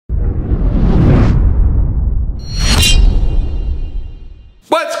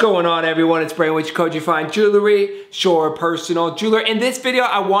going on, everyone? It's Brandon with JACOJE Fine Jewelry, your personal jeweler. In this video,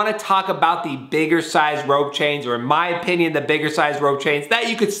 I want to talk about the bigger size rope chains, or in my opinion, the bigger size rope chains that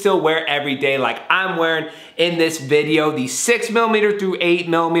you could still wear every day like I'm wearing in this video, the 6mm through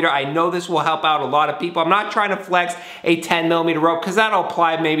 8mm. I know this will help out a lot of people. I'm not trying to flex a 10mm rope because that'll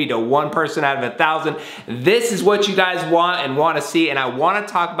apply maybe to one person out of 1,000. This is what you guys want and want to see, and I want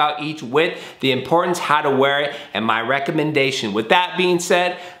to talk about each width, the importance, how to wear it, and my recommendation. With that being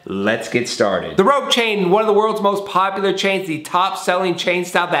said, let's get started. The rope chain, one of the world's most popular chains, the top selling chain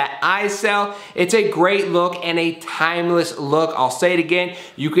style that I sell. It's a great look and a timeless look. I'll say it again.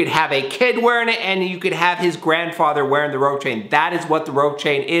 You could have a kid wearing it and you could have his grandfather wearing the rope chain. That is what the rope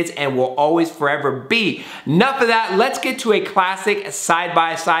chain is and will always forever be. Enough of that. Let's get to a classic side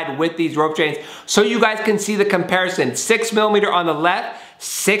by side with these rope chains so you guys can see the comparison. 6mm on the left,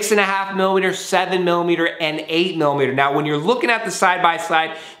 6.5mm, 7mm, and 8mm. Now, when you're looking at the side by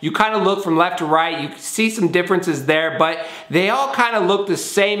side, you kind of look from left to right. You see some differences there, but they all kind of look the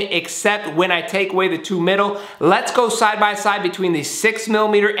same except when I take away the two middle. Let's go side by side between the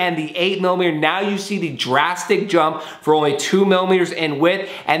 6mm and the 8mm. Now you see the drastic jump for only 2mm in width,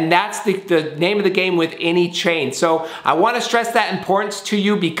 and that's the name of the game with any chain. So I want to stress that importance to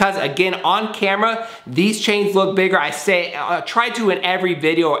you because, again, on camera, these chains look bigger. I say, try to in every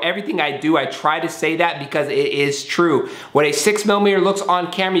video or everything I do, I try to say that because it is true. What a 6mm looks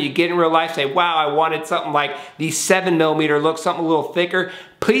on camera, you get in real life, say, wow, I wanted something like the 7mm look, something a little thicker.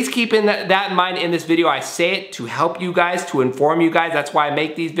 Please keep that in mind in this video. I say it to help you guys, to inform you guys. That's why I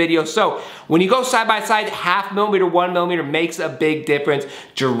make these videos. So when you go side by side, 0.5mm, 1mm makes a big difference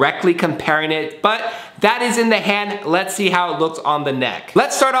directly comparing it. But that is in the hand. Let's see how it looks on the neck.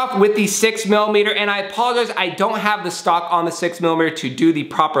 Let's start off with the 6mm, and I apologize, I don't have the stock on the 6mm to do the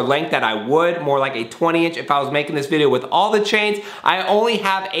proper length that I would, more like a 20" if I was making this video with all the chains. I only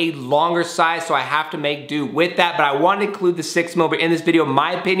have a longer size, so I have to make do with that, but I want to include the 6mm in this video.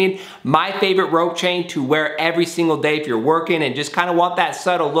 My opinion, my favorite rope chain to wear every single day if you're working and just kind of want that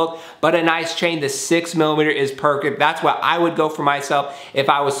subtle look, but a nice chain, the 6mm is perfect. That's what I would go for myself if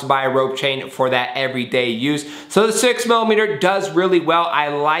I was to buy a rope chain for that everyday use. So the 6mm does really well. I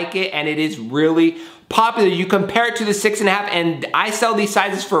like it, and it is really popular. You compare it to the 6.5, and I sell these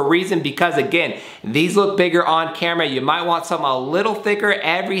sizes for a reason because, again, these look bigger on camera. You might want something a little thicker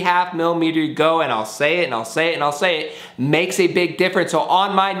every 0.5mm you go, and I'll say it and I'll say it and I'll say it, makes a big difference. So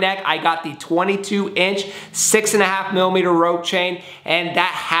on my neck, I got the 22" 6.5mm rope chain, and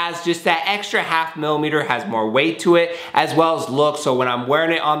that has just that extra 0.5mm, has more weight to it as well as look. So when I'm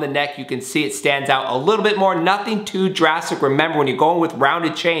wearing it on the neck, you can see it stands out a little bit more. Nothing too drastic. Remember, when you're going with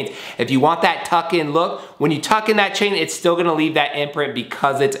rounded chains, if you want that tuck-in look, when you tuck in that chain, it's still gonna leave that imprint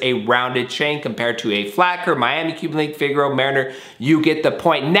because it's a rounded chain compared to a flat curve, Miami Cuban Link, Figaro, Mariner. You get the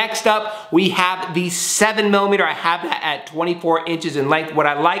point. Next up, we have the 7mm. I have that at 24 inches in length. What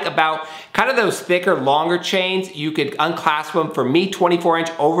I like about kind of those thicker, longer chains, you could unclasp them. For me, 24"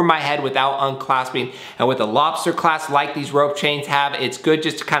 over my head without unclasping. And with a lobster clasp like these rope chains have, it's good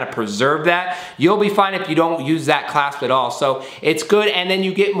just to kind of preserve that. You'll be fine if you don't use that clasp at all. So it's good, and then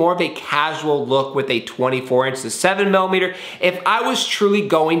you get more of a casual look with a 24". The 7mm, if I was truly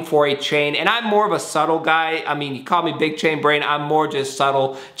going for a chain, and I'm more of a subtle guy, I mean, you call me big chain brain, I'm more just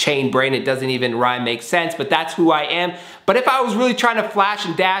subtle chain brain. It doesn't even rhyme, make sense, but that's who I am. But if I was really trying to flash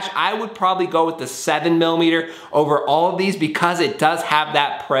and dash, I would probably go with the 7mm over all of these because it does have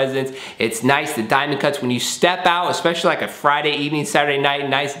that presence. It's nice, the diamond cuts when you step out, especially like a Friday evening, Saturday night,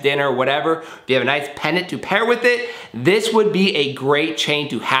 nice dinner, whatever. If you have a nice pendant to pair with it, this would be a great chain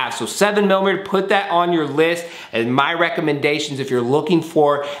to have. So 7mm, put that on your list as my recommendations if you're looking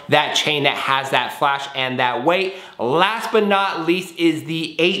for that chain that has that flash and that weight. Last but not least is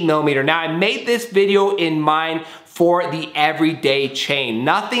the 8mm. Now, I made this video in mind for the everyday chain.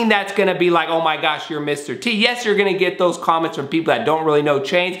 Nothing that's gonna be like, oh my gosh, you're Mr. T. Yes, you're gonna get those comments from people that don't really know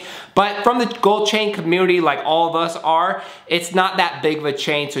chains, but from the gold chain community, like all of us are, it's not that big of a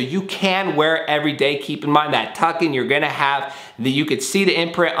chain, so you can wear it every day. Keep in mind that tuck-in, you're gonna have you could see the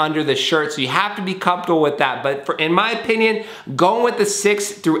imprint under the shirt, so you have to be comfortable with that. But in my opinion, going with the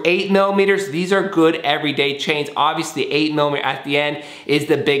 6 through 8mm, these are good everyday chains. Obviously, 8mm at the end is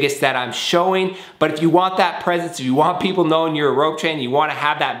the biggest that I'm showing, but if you want that presence, You want people knowing you're a rope chain. You want to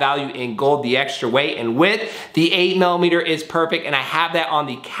have that value in gold, the extra weight and width. The 8mm is perfect, and I have that on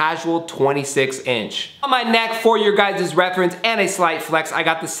the casual 26-inch. On my neck, for your guys' reference and a slight flex, I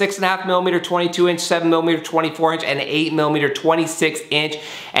got the 6.5mm 22-inch, 7mm 24-inch, and 8mm 26-inch.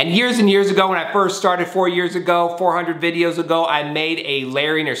 And years ago, when I first started 4 years ago, 400 videos ago, I made a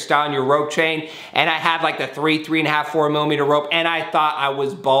layering or styling your rope chain, and I had like the 3.5, 4mm rope, and I thought I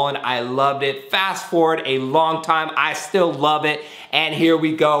was balling. I loved it. Fast forward a long time, I still love it. And here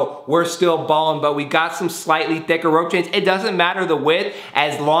we go, we're still balling, but we got some slightly thicker rope chains. It doesn't matter the width,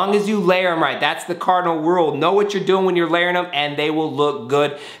 as long as you layer them right. That's the cardinal rule. Know what you're doing when you're layering them, and they will look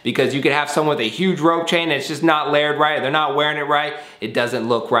good, because you could have someone with a huge rope chain that's just not layered right, or they're not wearing it right. It doesn't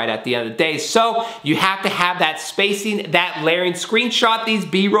look right at the end of the day. So you have to have that spacing, that layering. Screenshot these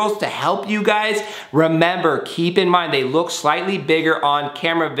B-rolls to help you guys. Remember, keep in mind, they look slightly bigger on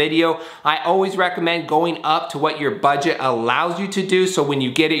camera video. I always recommend going up to what your budget allows you to do, so when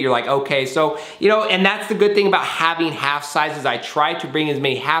you get it, you're like, okay. So, you know, and that's the good thing about having half sizes. I try to bring as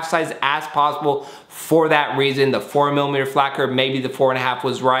many half sizes as possible for that reason. The 4mm flat curve, maybe the 4.5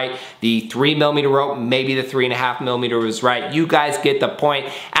 was right. The 3mm rope, maybe the 3.5mm was right. You guys get the point.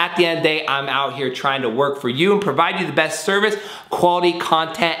 At the end of the day, I'm out here trying to work for you and provide you the best service, quality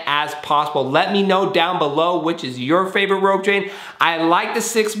content as possible. Let me know down below which is your favorite rope chain. I like the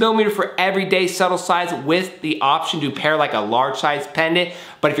 6mm for everyday subtle size with the option to pair like a large size pendant.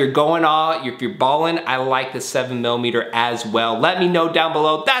 But if you're going all, if you're balling, I like the 7mm as well. Let me know down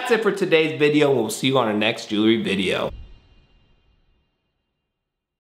below. That's it for today's video. We'll see you on the next jewelry video.